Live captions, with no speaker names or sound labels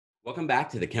Welcome back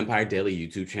to the Kempire Daily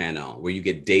YouTube channel, where you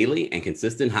get daily and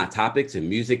consistent hot topics in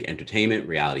music, entertainment,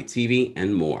 reality TV,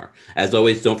 and more. As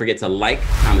always, don't forget to like,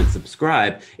 comment,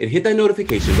 subscribe, and hit that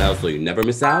notification bell so you never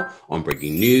miss out on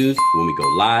breaking news when we go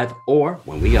live or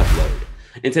when we upload.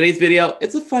 In today's video,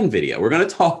 it's a fun video. We're going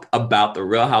to talk about the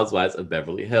Real Housewives of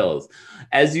Beverly Hills.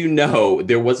 As you know,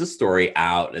 there was a story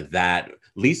out that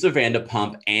Lisa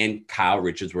Vanderpump and Kyle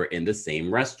Richards were in the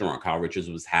same restaurant. Kyle Richards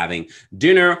was having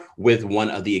dinner with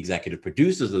one of the executive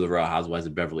producers of the Real Housewives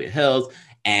of Beverly Hills.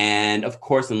 And of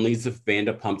course, in Lisa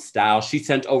Vanderpump style, she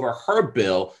sent over her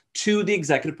bill to the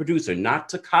executive producer, not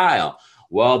to Kyle.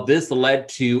 Well, this led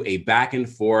to a back and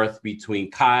forth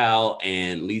between Kyle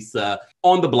and Lisa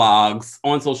on the blogs,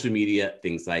 on social media,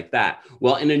 things like that.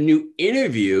 Well, in a new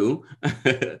interview,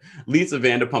 Lisa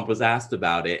Vanderpump was asked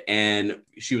about it, and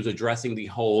she was addressing the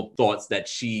whole thoughts that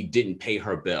she didn't pay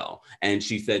her bill. And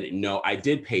she said, no, I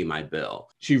did pay my bill.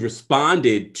 She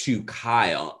responded to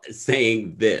Kyle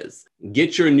saying this: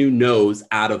 "Get your new nose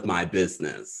out of my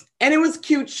business." And it was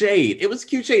cute shade. It was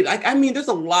cute shade. I mean, there's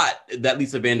a lot that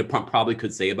Lisa Vanderpump probably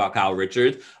could say about Kyle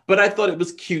Richards, but I thought it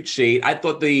was cute shade. I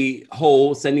thought the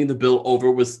whole sending the bill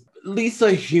over was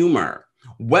Lisa humor.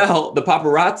 Well, the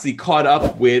paparazzi caught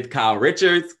up with Kyle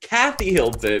Richards, Kathy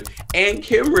Hilton, and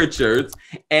Kim Richards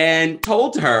and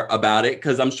told her about it,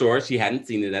 because I'm sure she hadn't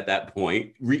seen it at that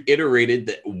point,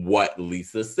 reiterated what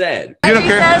Lisa said. She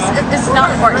says this is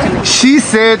not important to me. She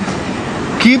said,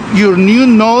 "Keep your new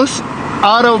nose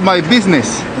out of my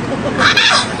business."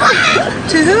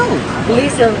 To who?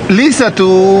 Lisa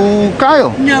to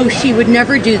Kyle. No, she would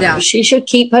never do that. She should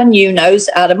keep her new nose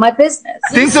out of my business.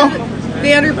 Think so?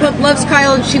 Vanderpump loves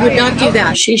Kyle and she would not do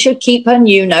that. She should keep her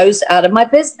new nose out of my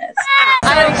business.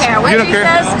 I don't care. What she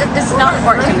says, this is not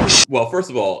important to me. Well, first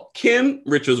of all, Kim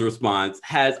Richards' response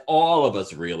has all of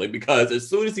us reeling, because as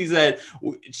soon as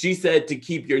she said to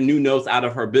keep your new nose out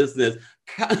of her business,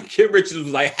 Kim Richards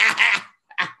was like, ha ha.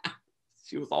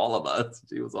 She was all of us.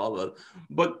 She was all of us.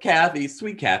 But Kathy,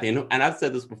 sweet Kathy, and I've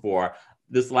said this before,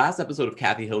 this last episode of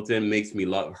Kathy Hilton makes me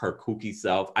love her kooky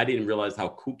self. I didn't realize how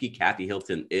kooky Kathy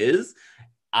Hilton is.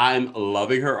 I'm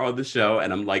loving her on the show,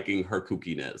 and I'm liking her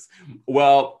kookiness.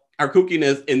 Well, her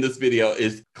kookiness in this video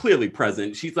is clearly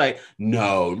present. She's like,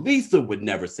 no, Lisa would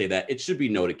never say that. It should be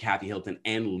noted, Kathy Hilton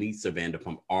and Lisa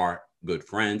Vanderpump are good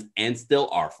friends and still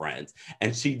are friends.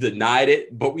 And she denied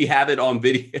it, but we have it on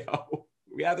video.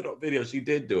 We have it on video. She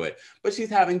did do it, but she's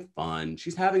having fun.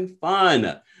 She's having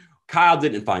fun. Kyle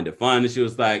didn't find it fun. And she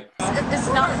was like, this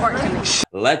is not important to me.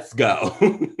 Let's go.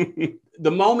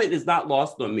 The moment is not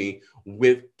lost on me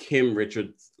with Kim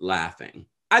Richards laughing.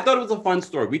 I thought it was a fun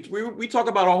story. We talk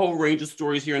about a whole range of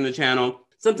stories here on the channel.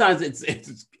 Sometimes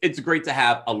it's great to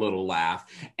have a little laugh.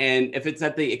 And if it's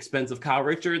at the expense of Kyle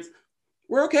Richards,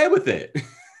 we're okay with it.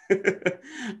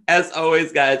 As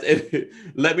always, guys,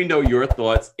 let me know your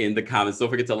thoughts in the comments. Don't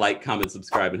forget to like, comment,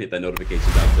 subscribe, and hit that notification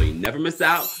bell so you never miss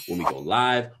out when we go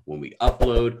live, when we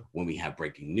upload, when we have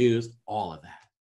breaking news, all of that.